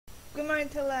Good morning,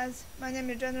 lads. My name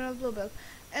is General Bluebell,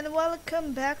 and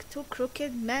welcome back to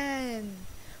Crooked Man.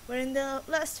 Where in the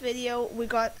last video we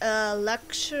got a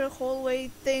lecture hallway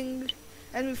thing,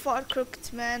 and we fought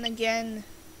Crooked Man again.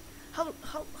 How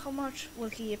much will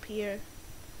he appear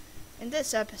in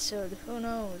this episode? Who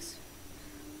knows?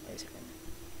 Wait a second.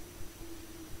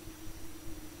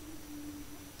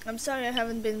 I'm sorry I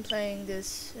haven't been playing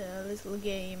this little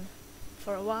game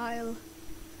for a while.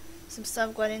 Some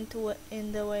stuff got in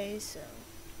the way, so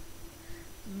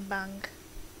bang.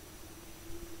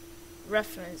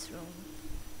 Reference room.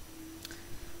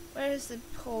 Where is the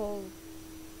hole?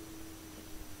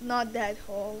 Not that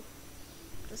hole.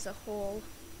 Just a hole.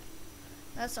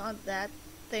 That's not that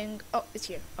thing. Oh, it's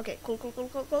here. Okay, cool.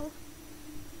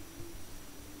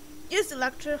 Use the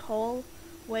lecture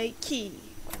hallway key.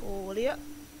 Coolio.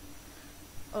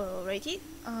 Alrighty.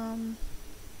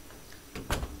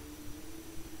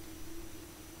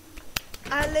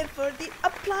 I live for the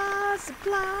applause.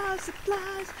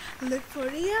 Live for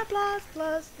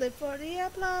the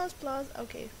applause.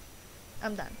 Okay,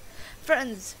 I'm done.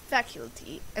 Friends,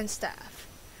 faculty, and staff,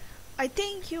 I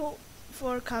thank you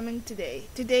for coming today.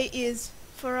 Today is,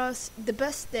 for us, the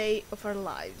best day of our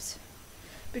lives.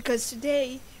 Because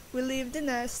today, we leave the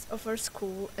nest of our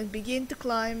school and begin to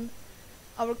climb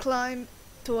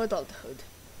to adulthood.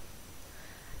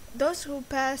 Those who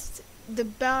passed the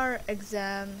bar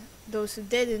exam, those who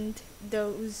didn't,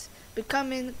 those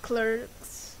becoming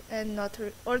clerks and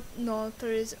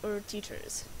notaries or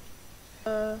teachers.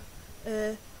 Uh,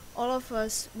 all of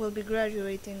us will be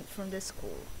graduating from this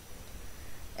school,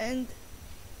 and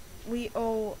we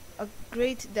owe a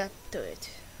great debt to it.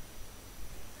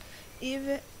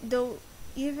 Even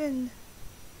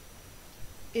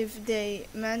if they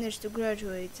manage to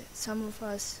graduate, some of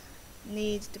us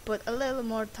need to put a little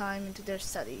more time into their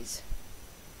studies.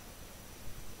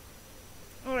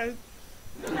 Alright.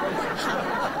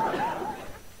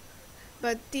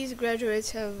 But these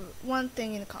graduates have one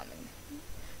thing in common.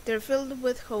 They're filled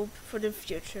with hope for the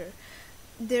future.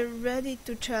 They're ready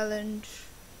to challenge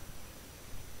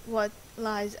what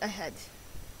lies ahead.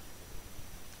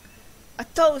 A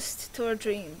toast to our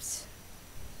dreams,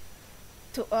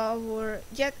 to our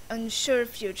yet unsure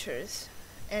futures,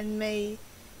 and may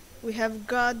we have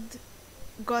God's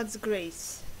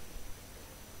grace.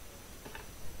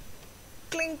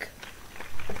 Clink.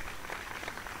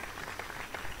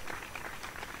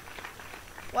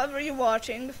 What were you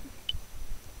watching?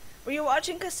 Were you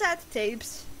watching cassette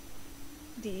tapes?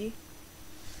 D.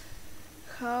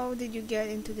 How did you get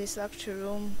into this lecture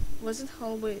room? Wasn't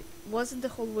the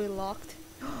hallway locked?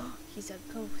 He's a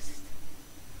ghost.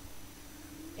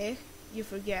 Eh? You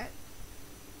forget?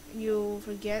 You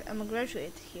forget I'm a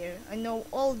graduate here. I know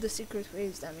all the secret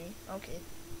ways, dummy. Okay.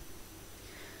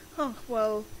 Huh,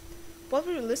 well, what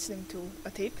were you listening to?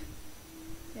 A tape?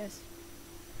 Yes.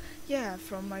 Yeah,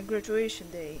 from my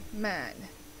graduation day. Man,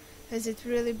 has it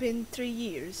really been 3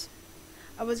 years?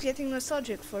 I was getting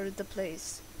nostalgic for the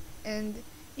place, and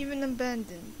even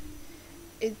abandoned.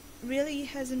 It really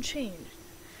hasn't changed.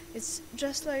 It's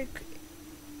just like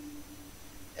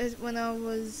when I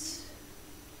was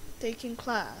taking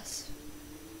class.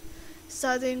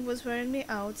 Studying was wearing me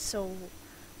out, so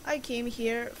I came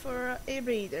here for a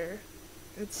breather.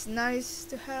 It's nice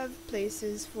to have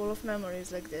places full of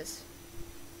memories like this.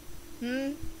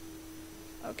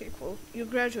 Okay, cool. You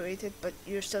graduated, but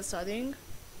you're still studying?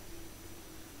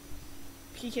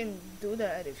 He can do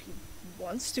that if he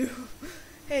wants to.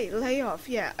 Hey, lay off.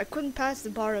 Yeah, I couldn't pass the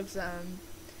bar exam,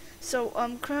 so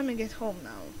I'm cramming at home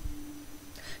now.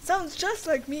 Sounds just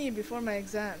like me before my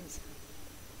exams.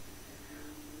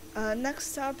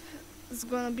 Next up is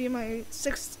gonna be my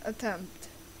 6th attempt.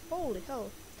 Holy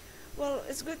hell. Well,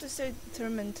 it's good to stay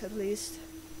determined at least.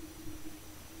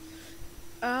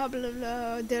 Blah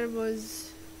blah. There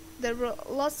were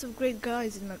lots of great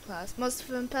guys in my class. Most of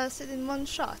them passed it in one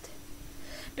shot.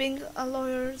 Being a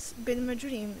lawyer's been my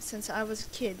dream since I was a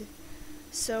kid,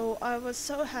 so I was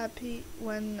so happy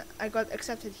when I got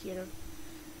accepted here.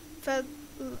 Felt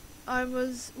I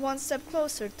was one step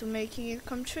closer to making it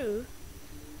come true.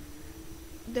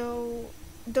 Though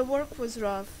the work was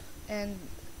rough and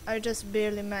I just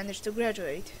barely managed to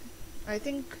graduate. I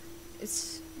think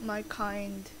it's my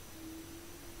kind,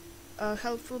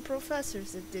 helpful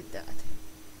professors that did that.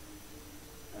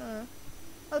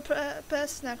 I'll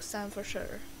pass next time for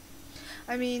sure.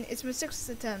 I mean, it's my 6th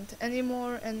attempt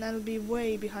anymore, and I'll be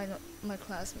way behind my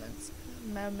classmates.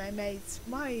 My mates.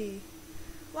 Why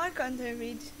can't I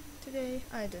read today?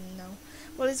 I don't know.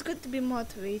 Well, it's good to be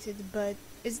motivated, but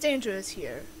it's dangerous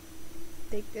here.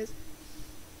 Take this.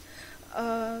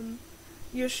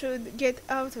 You should get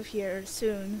out of here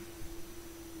soon.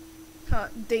 Huh,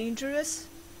 dangerous?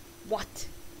 What?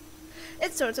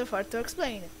 It's sort of hard to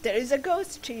explain. There is a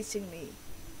ghost chasing me.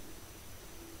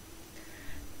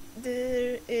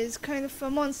 There is kind of a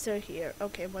monster here.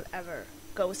 Okay, whatever.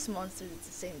 Ghost monster is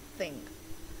the same thing.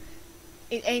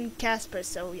 It ain't Casper,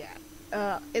 so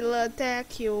yeah. It'll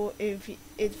attack you if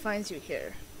it finds you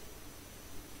here.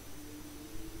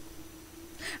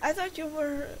 I thought you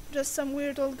were just some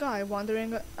weird old guy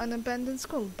wandering an abandoned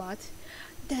school, but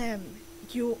damn,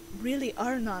 you really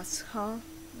are nuts, huh?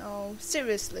 No,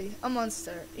 seriously, a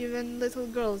monster. Even little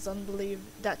girls don't believe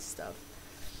that stuff.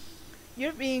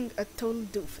 You're being a total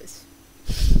doofus.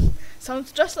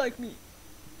 Sounds just like me.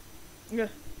 Yeah,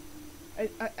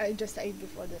 I just ate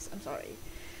before this, I'm sorry.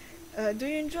 Do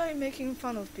you enjoy making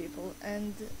fun of people?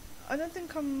 And I don't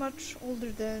think I'm much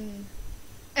older than...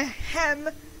 Ahem!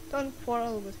 Don't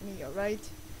quarrel with me, alright?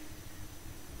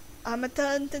 I'm a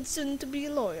talented soon-to-be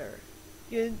lawyer.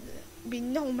 You'd be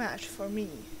no match for me.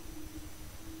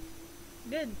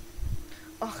 Good.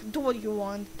 Ugh, do what you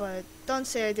want, but don't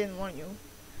say I didn't warn you.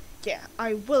 Yeah,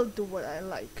 I will do what I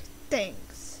like.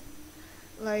 Thanks.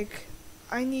 Like,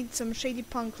 I need some shady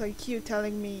punk like you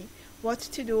telling me what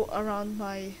to do around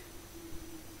my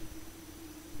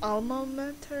alma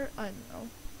mater? I don't know.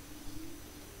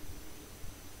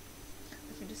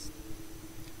 Let me just...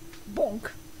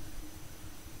 Bonk!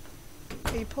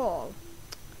 Hey, Paul.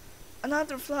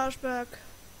 Another flashback.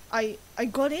 I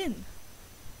got in.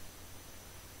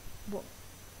 What?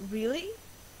 Really?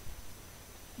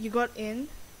 You got in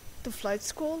to flight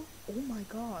school? Oh my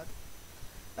god.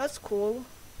 That's cool.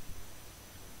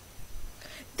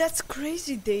 That's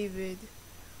crazy, David.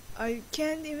 I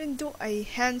can't even do a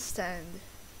handstand.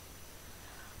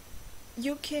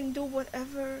 You can do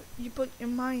whatever you put your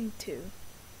mind to.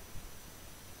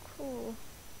 Cool.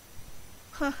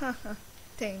 Hahaha.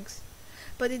 Thanks.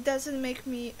 But it doesn't make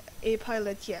me a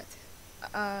pilot yet.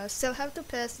 Still have to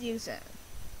pass the exam.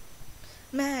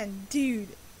 Man,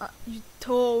 dude, you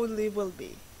totally will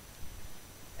be.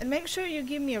 And make sure you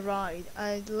give me a ride.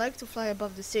 I'd like to fly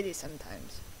above the city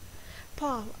sometimes.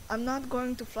 Paul, I'm not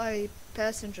going to fly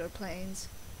passenger planes.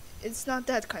 It's not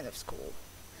that kind of school.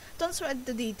 Don't sweat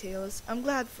the details. I'm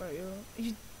glad for you.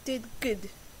 You did good.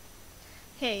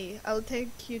 Hey, I'll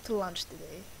take you to lunch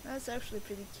today. That's actually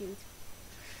pretty cute.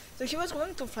 So he was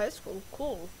going to flight school.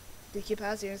 Cool. Did he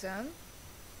pass the exam?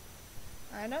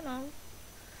 I don't know.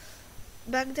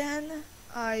 Back then,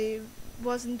 I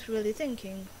wasn't really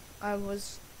thinking. I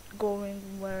was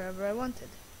going wherever I wanted.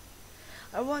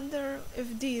 I wonder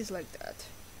if D is like that.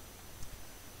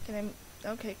 Can I...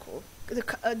 Okay, cool. The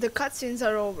cutscenes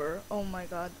are over. Oh my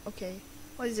god. Okay.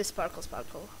 What is this sparkle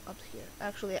up here?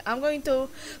 Actually, I'm going to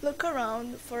look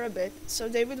around for a bit. So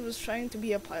David was trying to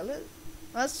be a pilot?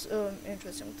 That's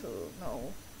interesting to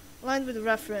know. Lined with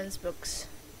reference books.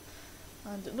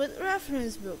 And with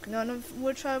reference book, none of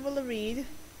which I will read.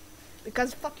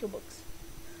 Because fuck your books.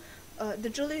 The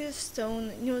Julius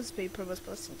Stone newspaper was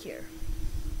posted here.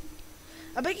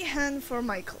 A big hand for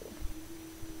Michael.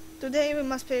 Today we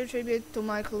must pay tribute to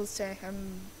Michael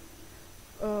Saham.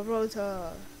 Wrote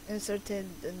inserted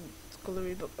in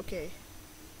scholarly book. Okay.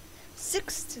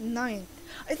 6th, 9th.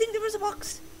 I think there was a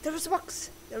box. There was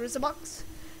a box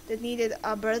that needed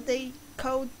a birthday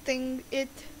code thing.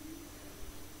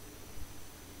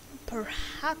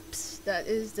 Perhaps that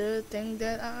is the thing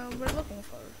that we're looking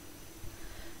for.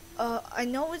 I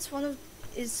know it's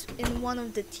in one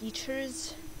of the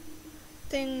teachers'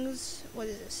 things. What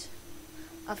is this?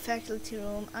 A faculty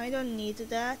room. I don't need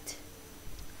that.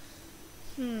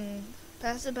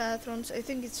 Past the bathrooms. I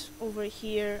think it's over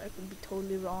here. I could be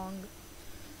totally wrong.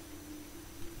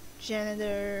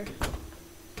 Janitor.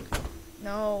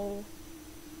 No.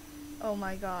 Oh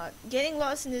my god. Getting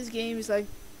lost in this game is like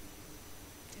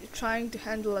trying to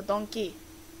handle a donkey.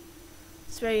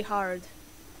 It's very hard.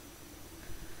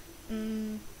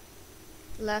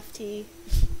 Lefty.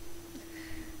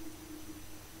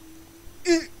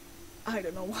 I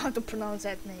don't know how to pronounce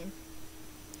that name.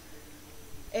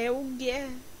 Euge.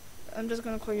 I'm just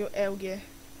gonna call you Euge.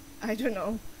 I don't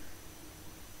know.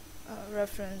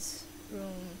 Reference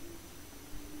room.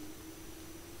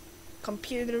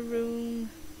 Computer room.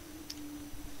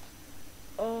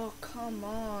 Oh, come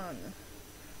on.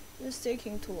 It's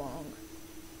taking too long.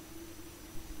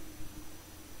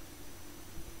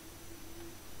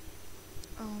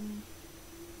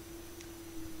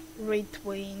 Ray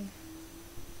Twain.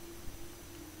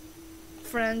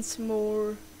 Franz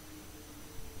Moore.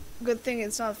 Good thing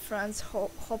it's not Franz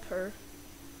Hopper.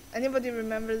 Anybody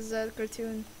remembers that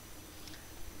cartoon?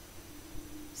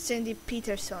 Cindy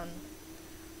Peterson.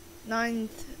 19th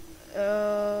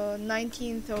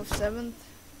of 7th.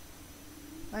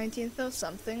 19th of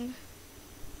something.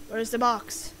 Where's the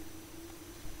box?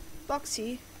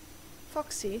 Boxy.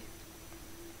 Foxy.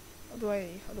 How do I?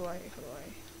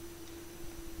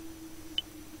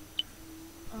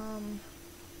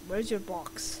 Where's your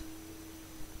box?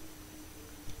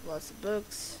 Lots of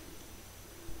books.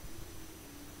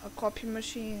 A copy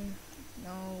machine.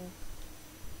 No.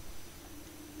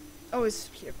 Oh, it's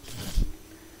here.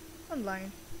 I'm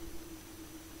lying.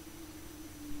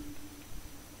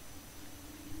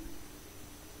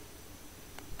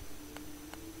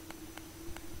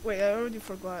 Wait, I already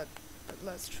forgot. But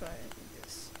let's try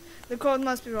this. The code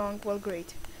must be wrong. Well,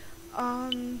 great.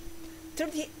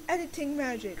 Through the editing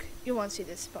magic. You won't see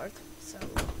this part, so.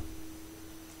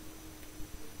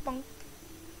 Bonk.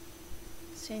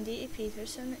 Cindy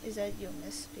Peterson, is that you,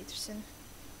 Miss Peterson?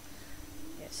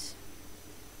 Yes.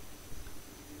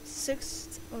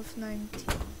 6th of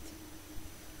 19th.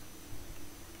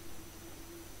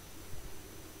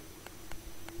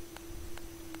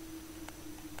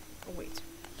 Oh wait,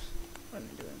 what am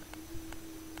I doing?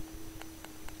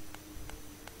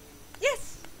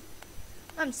 Yes!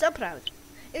 I'm so proud.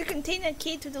 It contained a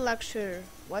key to the lecture.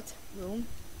 What? Room?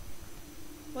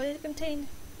 What did it contain?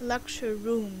 Lecture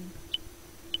room.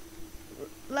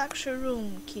 Lecture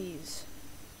room keys.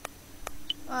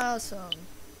 Awesome.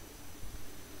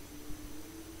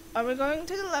 Are we going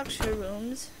to the lecture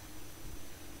rooms?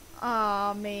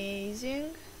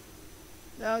 Amazing.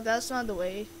 No, that's not the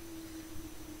way.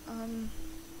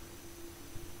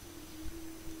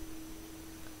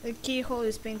 The keyhole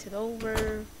is painted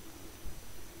over.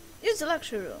 Use the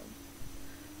lecture room.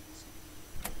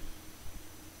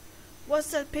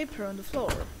 What's that paper on the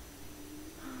floor?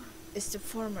 It's the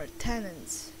former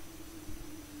tenants.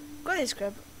 Got a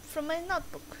scrap from my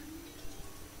notebook.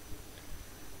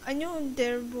 I knew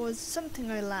there was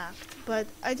something I lacked, but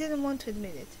I didn't want to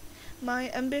admit it. My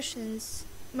ambitious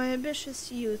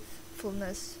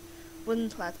youthfulness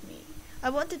wouldn't let me. I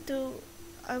wanted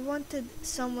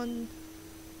someone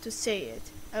to say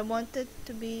it. I wanted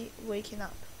to be woken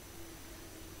up.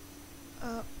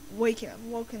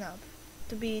 Woken up.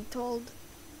 To be told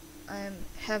I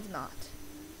have not.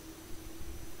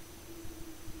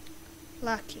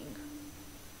 Lacking.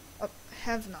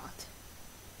 Have not.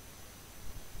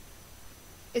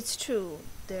 It's true,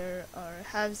 there are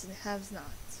haves and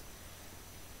have-nots.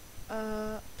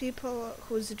 People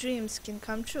whose dreams can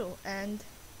come true, and...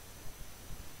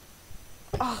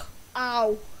 Oh,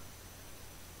 ow!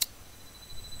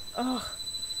 Ugh.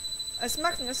 I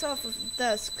smacked myself off the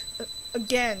desk.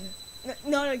 Again.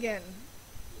 Not again.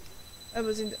 I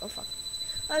was in the... Oh, fuck.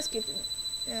 I skipped it.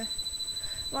 Yeah.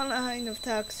 One line of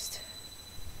text.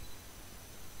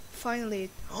 Finally.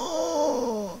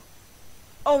 Oh!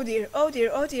 Oh dear, oh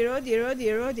dear, oh dear, oh dear, oh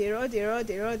dear, oh dear, oh dear, oh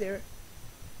dear, oh dear.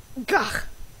 Gah!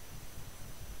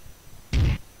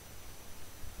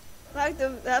 Like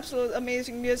the absolute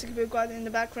amazing music we've got in the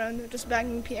background, just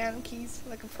banging piano keys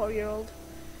like a 4-year-old.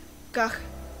 Gah!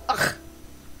 Ugh!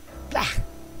 Blah!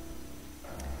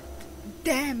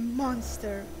 Damn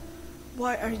monster!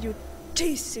 Why are you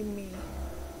chasing me?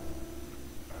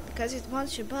 Because it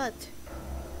wants your butt.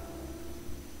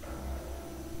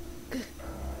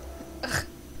 Ugh.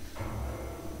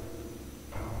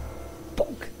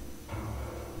 Bonk.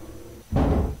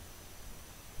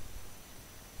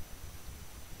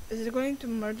 Is it going to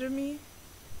murder me?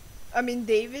 I mean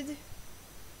David?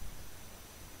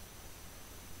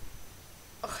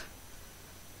 Ugh.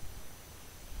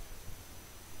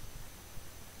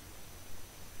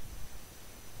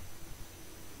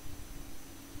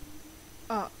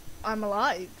 I'm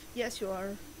alive. Yes, you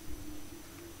are.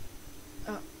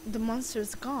 The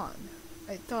monster's gone.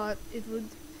 I thought it would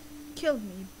kill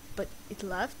me, but it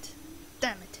left?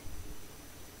 Damn it.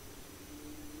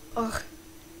 Ugh.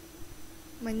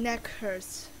 My neck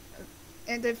hurts,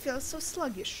 and I feel so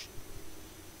sluggish.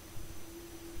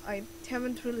 I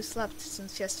haven't really slept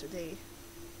since yesterday.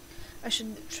 I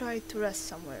should try to rest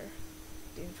somewhere.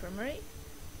 The infirmary?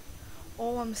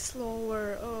 Oh, I'm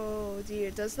slower. Oh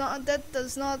dear, that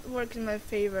does not work in my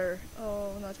favor.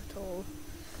 Oh, not at all.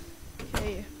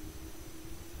 Okay.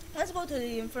 Let's go to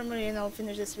the infirmary and I'll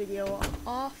finish this video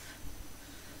off.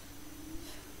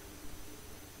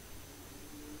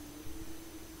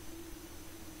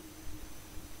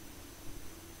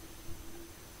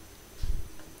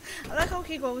 I like how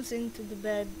he goes into the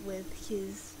bed with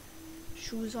his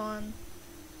shoes on.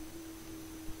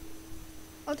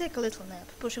 I'll take a little nap.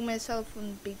 Pushing myself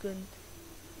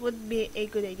would be a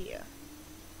good idea.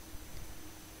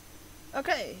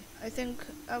 Okay, I think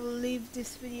I will leave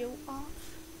this video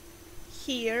off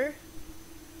here.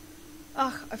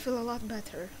 Ah, I feel a lot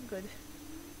better. Good.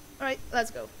 Alright,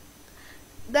 let's go.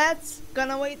 that's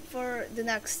gonna wait for the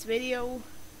next video.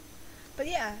 But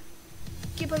yeah,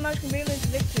 keep on marching bravely to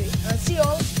victory. I'll see you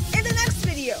all in the next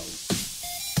video.